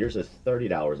 Steve, yours is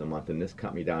 $30 a month, and this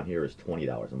company down here is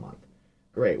 $20 a month.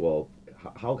 Great. Well,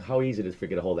 how easy it is for you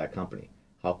to get a hold of that company?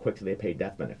 How quick do they pay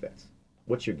death benefits?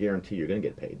 What's your guarantee you're going to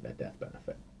get paid that death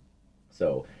benefit?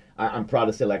 So I'm proud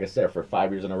to say, like I said, for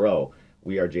 5 years in a row,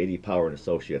 we are J.D. Power and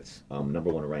Associates,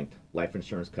 #1 ranked life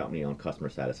insurance company on customer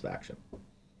satisfaction.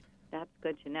 That's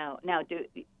good to know. Now,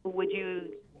 would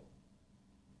you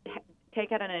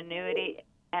take out an annuity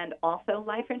and also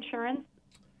life insurance?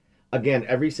 Again,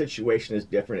 every situation is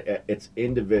different. It's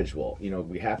individual.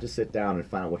 We have to sit down and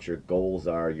find out what your goals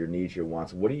are, your needs, your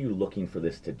wants. What are you looking for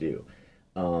this to do?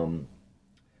 Are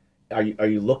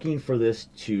you looking for this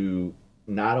to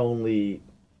not only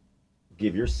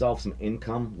give yourself some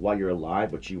income while you're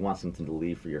alive, but you want something to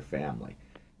leave for your family?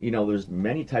 There's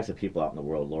many types of people out in the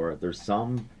world, Laura. There's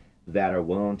some that are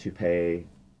willing to pay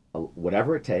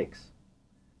whatever it takes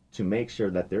to make sure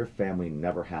that their family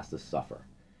never has to suffer.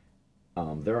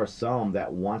 There are some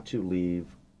that want to leave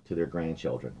to their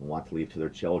grandchildren, want to leave to their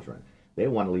children. They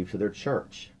want to leave to their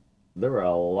church. There are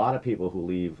a lot of people who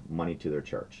leave money to their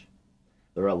church.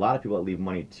 There are a lot of people that leave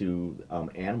money to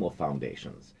animal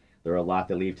foundations. There are a lot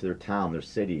that leave to their town, their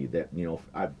city. That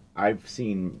I've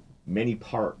seen many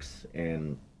parks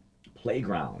and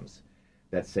playgrounds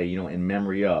that say, in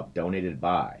memory of, donated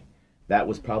by. That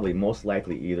was probably most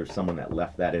likely either someone that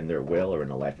left that in their will or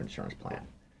in a life insurance plan.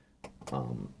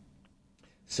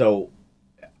 So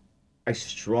I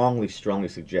strongly, strongly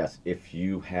suggest if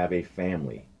you have a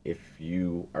family, if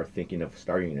you are thinking of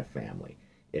starting a family,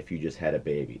 if you just had a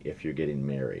baby, if you're getting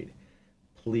married,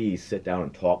 please sit down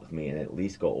and talk with me and at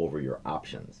least go over your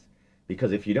options.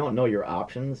 Because if you don't know your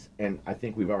options, and I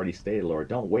think we've already stated, Laura,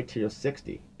 don't wait till you're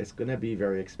 60. It's going to be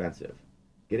very expensive.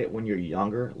 Get it when you're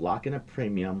younger, lock in a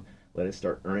premium, let it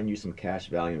start earning you some cash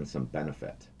value and some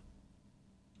benefit.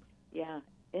 Yeah,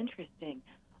 interesting.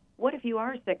 What if you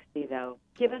are 60, though?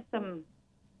 Give us some,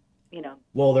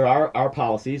 Well, there are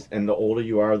policies, and the older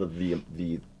you are,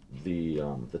 the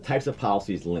types of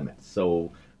policies limit.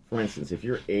 So, for instance, if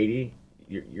you're 80,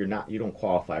 you don't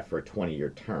qualify for a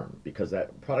 20-year term because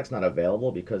that product's not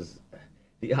available because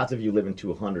the odds of you living to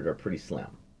 100 are pretty slim.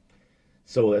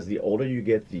 So as the older you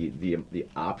get, the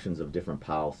options of different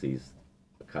policies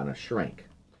kind of shrink.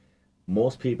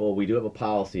 Most people, we do have a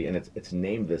policy, and it's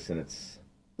named this, and it's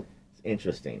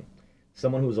interesting.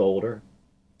 Someone who's older,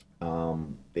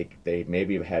 they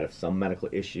maybe have had some medical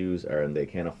issues, and they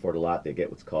can't afford a lot. They get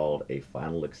what's called a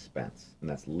final expense, and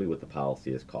that's literally what the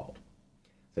policy is called.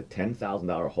 It's a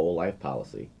 $10,000 whole life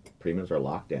policy. Premiums are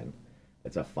locked in.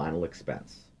 It's a final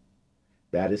expense.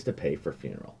 That is to pay for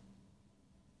funeral.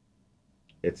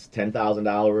 It's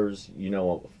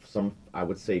 $10,000. I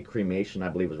would say cremation, I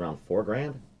believe, is around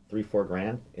 $4,000,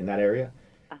 $3,000-4,000 in that area.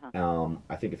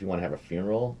 I think if you want to have a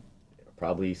funeral,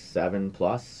 probably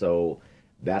 $7,000+. So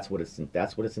that's what it's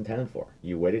intended for.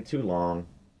 You waited too long.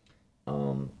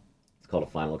 It's called a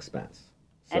final expense.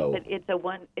 So but is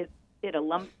it a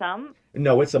lump sum?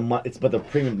 No, it's a month. But the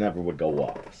premium never would go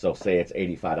up. So say it's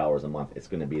 $85 a month. It's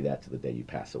going to be that to the day you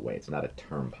pass away. It's not a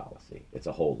term policy. It's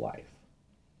a whole life.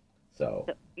 So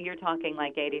you're talking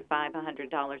like $85,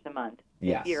 $100 a month.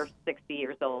 Yes. If you're 60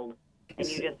 years old and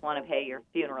you just want to pay your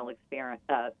funeral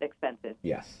expenses.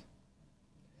 Yes.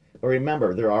 But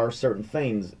remember, there are certain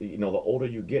things. The older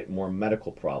you get, more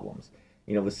medical problems.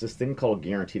 There's this thing called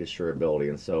guaranteed assurability,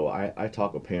 and so I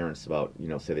talk with parents about,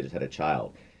 say they just had a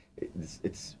child.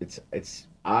 It's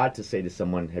odd to say to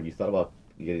someone, have you thought about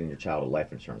getting your child a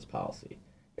life insurance policy?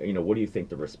 What do you think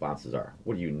the responses are?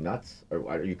 What are you, nuts? Or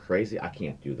are you crazy? I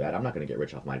can't do that. I'm not going to get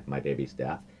rich off my baby's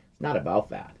death. It's not about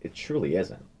that. It truly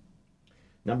isn't.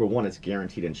 Number one, it's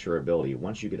guaranteed insurability.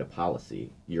 Once you get a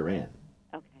policy, you're in.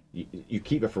 Okay. You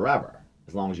keep it forever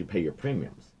as long as you pay your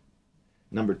premiums.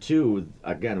 Number two,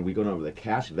 again, we go over the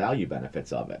cash value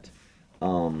benefits of it.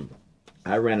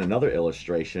 I ran another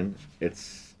illustration.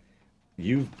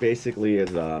 You basically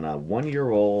is on a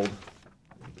 1-year-old,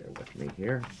 bear with me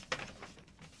here,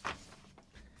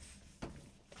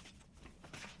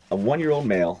 a 1-year-old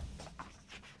male,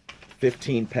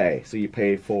 15 pay. So you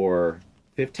pay for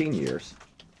 15 years.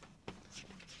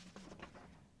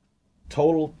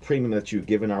 Total premium that you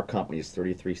give in our company is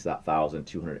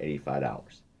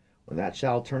 $33,285. When that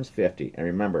child turns 50, and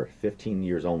remember, 15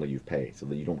 years only you've paid, so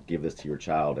that you don't give this to your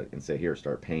child and say, here,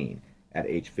 start paying. At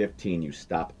age 15, you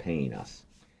stop paying us.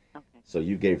 Okay. So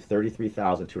you gave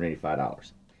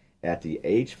 $33,285. At the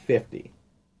age 50,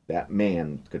 that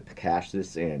man could cash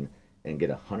this in and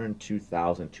get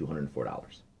 $102,204.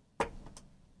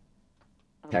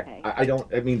 Okay.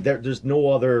 There's no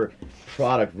other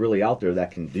product really out there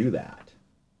that can do that.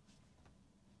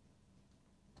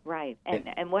 Right.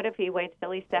 And what if he waits till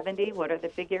he's 70? What are the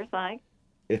figures like?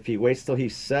 If he waits till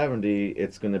he's 70,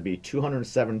 it's going to be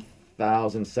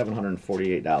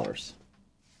 $207,748.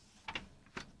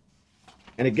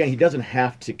 And again, he doesn't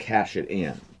have to cash it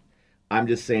in. I'm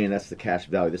just saying that's the cash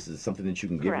value. This is something that you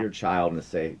can give your child and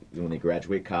say, when they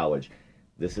graduate college,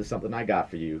 this is something I got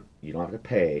for you. You don't have to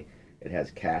pay. It has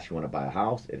cash. You want to buy a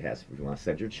house. It has if you want to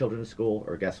send your children to school.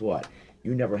 Or guess what?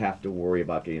 You never have to worry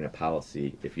about getting a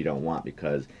policy if you don't want,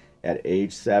 because at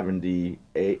age 80,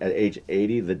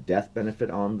 the death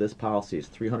benefit on this policy is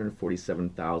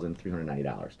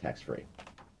 $347,390 tax-free.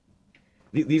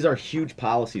 These are huge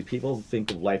policies. People think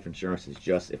of life insurance as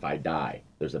just if I die,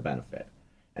 there's a benefit.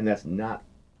 And that's not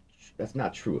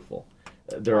truthful.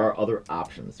 There are other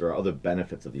options. There are other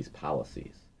benefits of these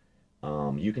policies.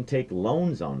 You can take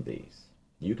loans on these.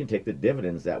 You can take the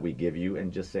dividends that we give you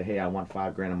and just say, hey, I want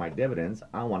 $5,000 of my dividends.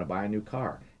 I want to buy a new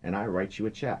car. And I write you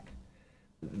a check.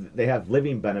 They have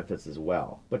living benefits as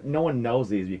well. But no one knows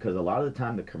these because a lot of the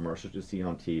time the commercials you see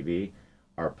on TV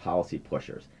are policy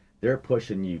pushers. They're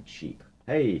pushing you cheap.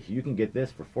 Hey, you can get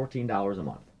this for $14 a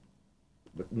month.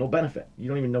 But no benefit. You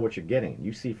don't even know what you're getting.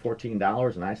 You see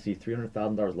 $14 and I see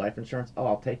 $300,000 life insurance. Oh,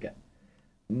 I'll take it.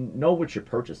 Know what you're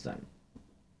purchasing.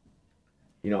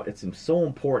 It's so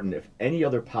important, if any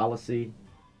other policy,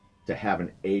 to have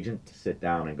an agent to sit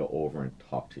down and go over and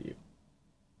talk to you.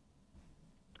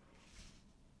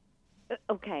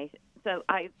 Okay, so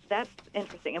that's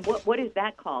interesting. And what is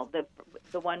that called?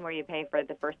 The one where you pay for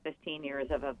the first 15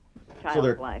 years of a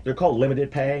child's life? They're called limited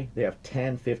pay. They have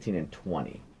 10, 15, and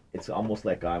 20. It's almost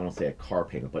like, I don't say a car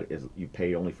payment, but you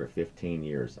pay only for 15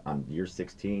 years. On year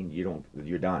 16,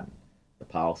 you're done. The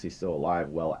policy's still alive,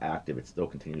 well active. It still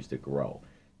continues to grow.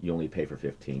 You only pay for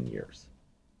 15 years.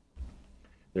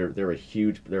 They're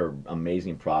an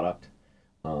amazing product.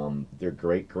 Their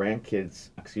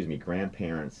grandparents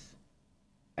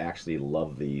actually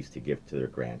love these to give to their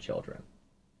grandchildren.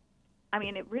 I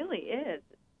mean, it really is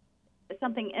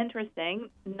something interesting,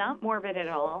 not morbid at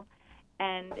all,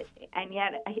 and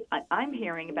yet I'm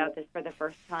hearing about this for the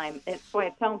first time. It's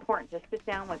so important to sit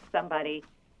down with somebody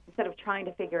instead of trying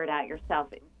to figure it out yourself.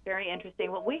 It's very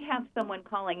interesting. Well, we have someone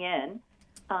calling in.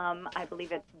 I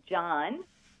believe it's John.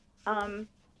 John,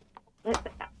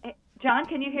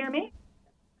 can you hear me?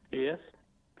 Yes.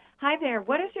 Hi there.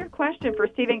 What is your question for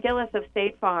Stephen Gillis of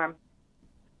State Farm?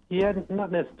 Yeah,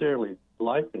 not necessarily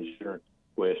life insurance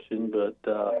question, but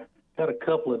got a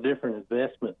couple of different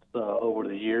investments over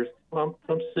the years. I'm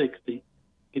 60,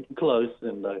 getting close,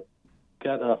 and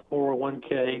got a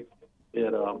 401k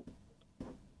at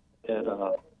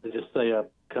let's just say a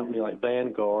company like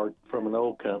Vanguard from an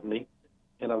old company,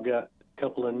 and I've got a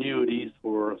couple of annuities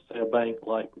for, say, a bank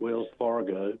like Wells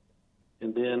Fargo,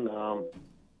 and then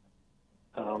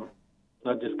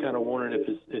I'm just kind of wondering if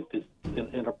it's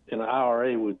in an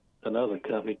IRA with another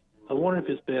company. I wonder if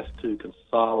it's best to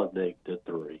consolidate the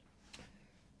three,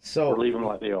 or leave them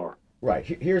like they are. Right.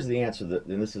 Here's the answer,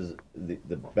 and this is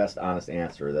the best honest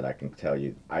answer that I can tell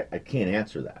you. I can't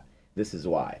answer that. This is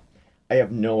why. I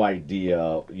have no idea,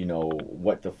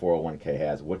 what the 401k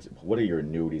has. What are your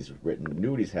annuities written?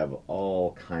 Annuities have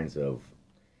all kinds of,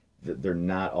 they're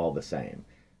not all the same.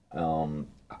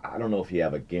 I don't know if you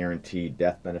have a guaranteed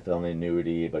death benefit on the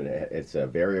annuity, but it's a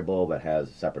variable that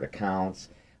has separate accounts.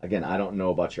 Again, I don't know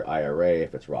about your IRA,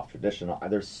 if it's Roth traditional.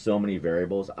 There's so many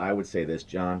variables. I would say this,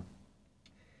 John,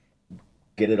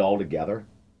 get it all together,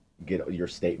 get your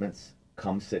statements,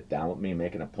 come sit down with me,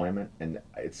 make an appointment, and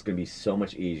it's going to be so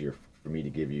much easier for me to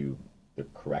give you the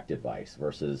correct advice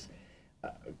versus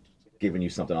giving you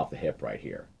something off the hip right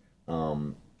here.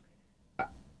 I'm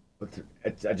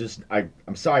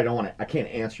sorry, I can't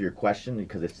answer your question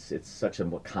because it's such a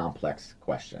complex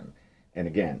question. And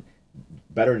again,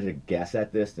 better to guess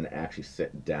at this than actually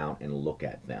sit down and look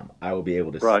at them. I will be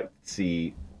able to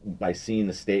see, by seeing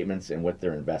the statements and what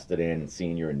they're invested in and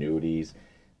seeing your annuities,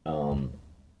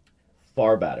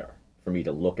 far better for me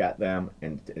to look at them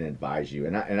and advise you.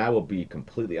 And I will be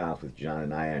completely honest with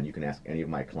John and you can ask any of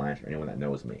my clients or anyone that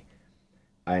knows me.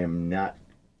 I am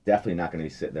definitely not going to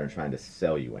be sitting there and trying to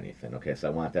sell you anything, okay? So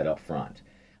I want that up front.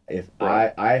 If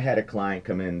I had a client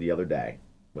come in the other day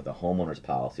with a homeowner's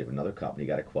policy of another company,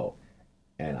 got a quote,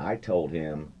 and I told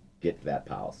him, get that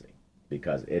policy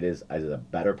because it is a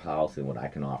better policy than what I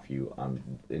can offer you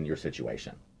in your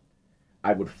situation.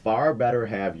 I would far better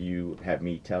have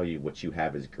me tell you what you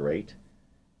have is great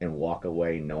and walk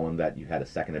away knowing that you had a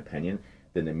second opinion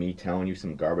than to me telling you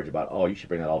some garbage about, oh, you should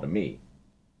bring that all to me.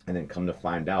 And then come to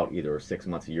find out either 6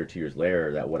 months, a year, 2 years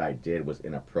later that what I did was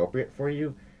inappropriate for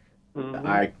you. Mm-hmm.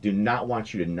 I do not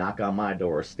want you to knock on my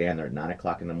door or stand there at 9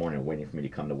 o'clock in the morning waiting for me to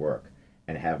come to work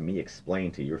and have me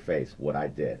explain to your face what I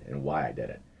did and why I did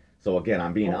it. So again,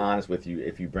 I'm being honest with you.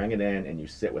 If you bring it in and you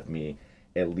sit with me,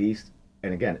 at least,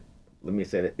 and again, let me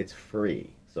say that it's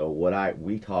free. So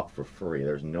we talk for free.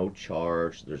 There's no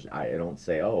charge. I don't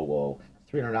say, oh, well,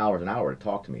 $300 an hour to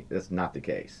talk to me. That's not the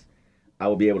case. I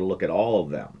will be able to look at all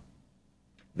of them.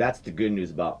 That's the good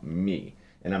news about me.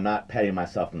 And I'm not patting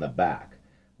myself on the back,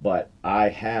 but I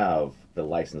have the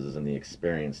licenses and the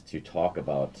experience to talk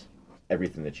about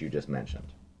everything that you just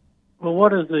mentioned. Well,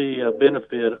 what is the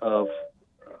benefit of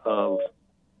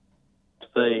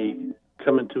say,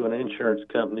 coming to an insurance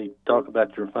company, talk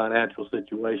about your financial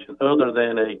situation, other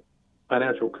than a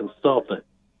financial consultant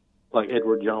like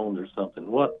Edward Jones or something?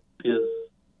 What is...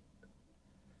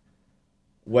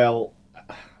 Well,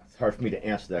 it's hard for me to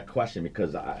answer that question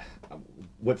because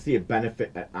what's the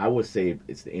benefit? I would say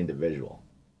it's the individual.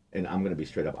 And I'm going to be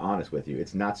straight up honest with you.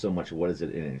 It's not so much what is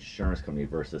it in an insurance company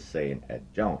versus, say, an Ed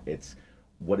Jones. It's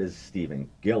what is Stephen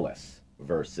Gillis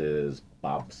versus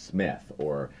Bob Smith,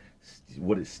 or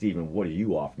what is Stephen, what do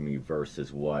you offer me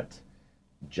versus what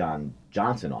John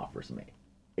Johnson offers me?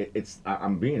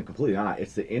 I'm being completely honest.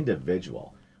 It's the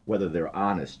individual, whether they're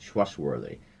honest,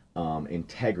 trustworthy,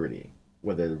 integrity,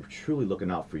 whether they're truly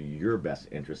looking out for your best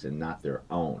interest and not their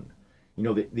own. You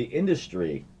know, the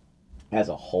industry as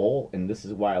a whole, and this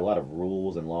is why a lot of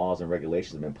rules and laws and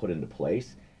regulations have been put into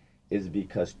place, is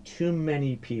because too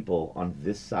many people on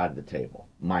this side of the table,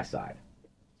 my side,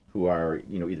 who are,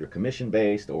 either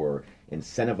commission-based or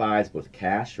incentivized with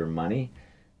cash or money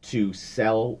to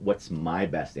sell what's my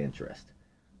best interest.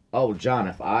 Oh, John,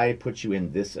 if I put you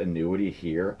in this annuity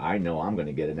here, I know I'm going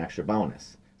to get an extra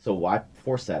bonus. So why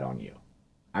force that on you?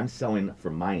 I'm selling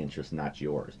for my interest, not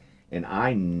yours. And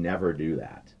I never do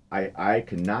that. I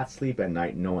cannot sleep at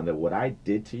night knowing that what I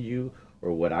did to you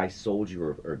or what I sold you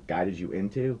or guided you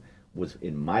into was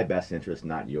in my best interest,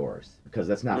 not yours, because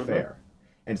that's not fair.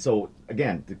 And so,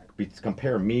 again, to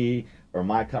compare me or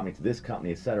my company to this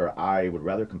company, et cetera, I would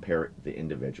rather compare the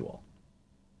individual.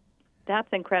 That's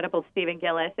incredible, Stephen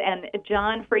Gillis. And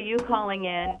John, for you calling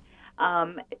in,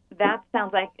 that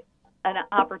sounds like an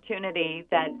opportunity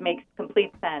that makes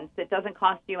complete sense. It doesn't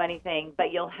cost you anything,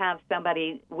 but you'll have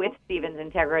somebody with Stephen's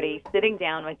integrity sitting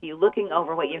down with you, looking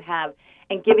over what you have,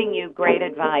 and giving you great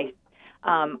advice.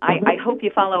 I hope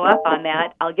you follow up on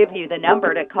that. I'll give you the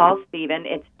number to call Stephen.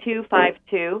 It's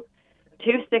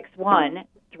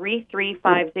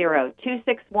 252-261-3350,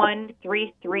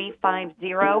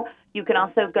 261-3350. You can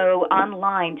also go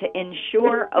online to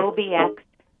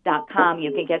insureobx.com.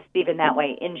 You can get Stephen that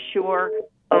way,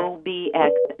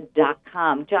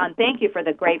 insureobx.com. John, thank you for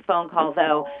the great phone call,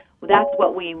 though. That's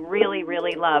what we really,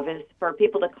 really love, is for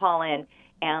people to call in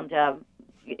and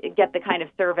get the kind of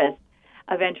service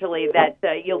eventually that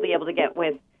you'll be able to get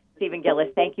with Stephen Gillis.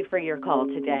 Thank you for your call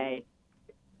today.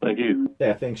 Thank you.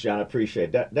 Yeah, thanks, John. I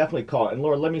appreciate it. Definitely call. And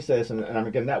Laura, let me say this, and I'm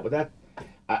again that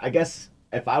I guess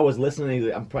if I was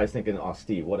listening, I'm probably thinking, "Oh,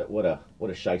 Steve, what a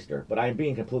shyster." But I'm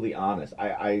being completely honest.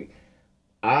 I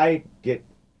get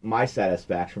my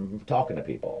satisfaction from talking to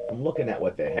people, from looking at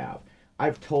what they have.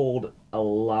 I've told a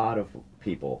lot of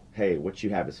people, "Hey, what you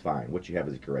have is fine. What you have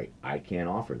is great. I can't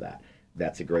offer that.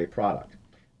 That's a great product."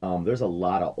 There's a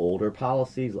lot of older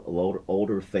policies,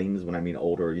 older things. When I mean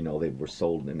older, they were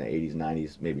sold in the 80s,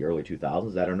 90s, maybe early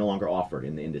 2000s, that are no longer offered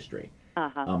in the industry.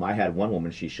 I had one woman,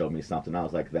 she showed me something. I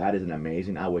was like, that is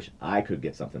amazing. I wish I could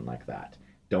get something like that.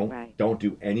 Don't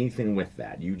do anything with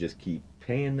that. You just keep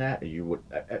paying that. And you would,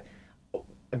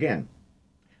 again,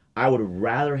 I would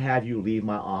rather have you leave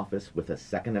my office with a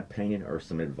second opinion or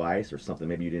some advice or something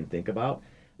maybe you didn't think about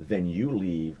than you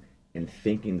leave and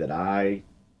thinking that I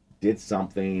did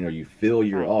something, or you feel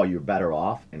you're better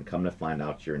off, and come to find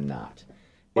out you're not.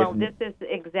 Well, this is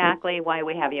exactly why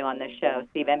we have you on this show,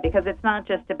 Stephen, because it's not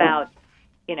just about,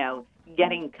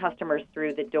 getting customers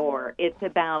through the door. It's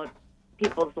about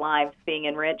people's lives being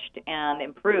enriched and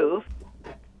improved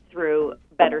through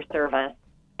better service.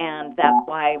 And that's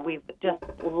why we just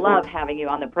love having you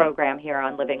on the program here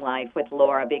on Living Life with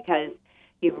Laura, because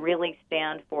you really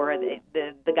stand for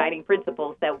the guiding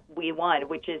principles that we want,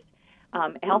 which is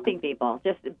helping people,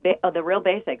 just the real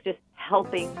basics, just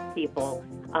helping people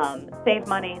save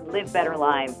money, live better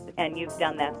lives, and you've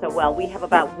done that so well. We have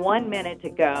about 1 minute to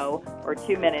go, or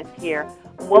 2 minutes here.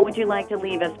 What would you like to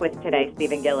leave us with today,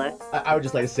 Stephen Gillis? I would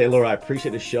just like to say, Laura, I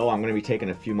appreciate the show. I'm going to be taking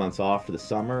a few months off for the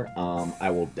summer.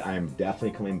 I am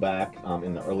definitely coming back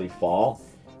in the early fall.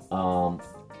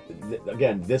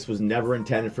 Again, this was never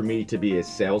intended for me to be a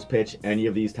sales pitch any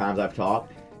of these times I've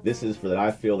talked. This is for that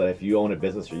I feel that if you own a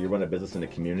business or you run a business in the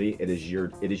community, it is your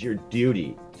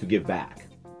duty to give back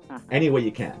any way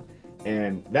you can.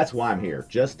 And that's why I'm here,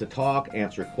 just to talk,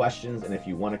 answer questions, and if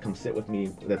you want to come sit with me,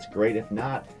 that's great. If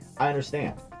not, I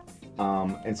understand.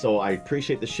 And so I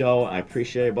appreciate the show. I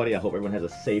appreciate everybody. I hope everyone has a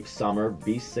safe summer.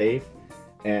 Be safe.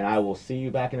 And I will see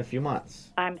you back in a few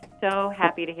months. I'm so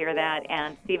happy to hear that.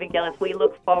 And Stephen Gillis, we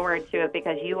look forward to it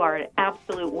because you are an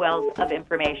absolute wealth of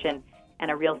information and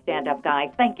a real stand-up guy.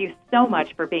 Thank you so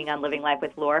much for being on Living Life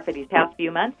with Laura for these past few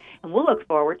months, and we'll look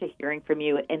forward to hearing from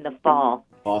you in the fall.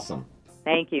 Awesome.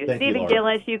 Thank you. Thank Stephen you,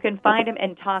 Gillis, you can find him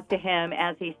and talk to him,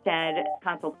 as he said,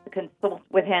 consult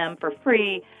with him for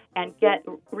free and get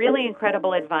really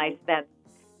incredible advice that's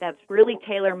really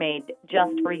tailor-made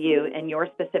just for you and your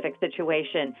specific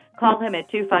situation. Call him at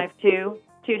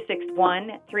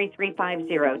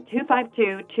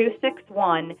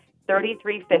 252-261-3350,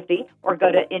 252-261-3350, or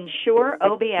go to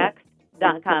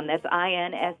insureobx.com. That's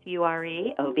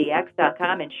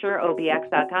INSUREOBX.com,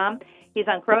 insureobx.com. He's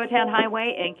on Croatown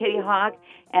Highway in Kitty Hawk.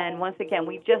 And once again,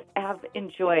 we just have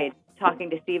enjoyed talking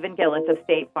to Stephen Gillis of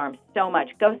State Farm so much.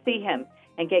 Go see him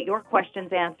and get your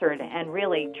questions answered and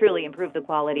really, truly improve the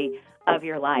quality of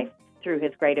your life through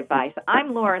his great advice.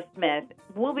 I'm Laura Smith.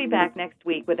 We'll be back next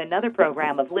week with another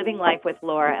program of Living Life with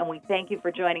Laura, and we thank you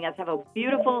for joining us. Have a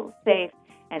beautiful, safe,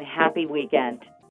 and happy weekend.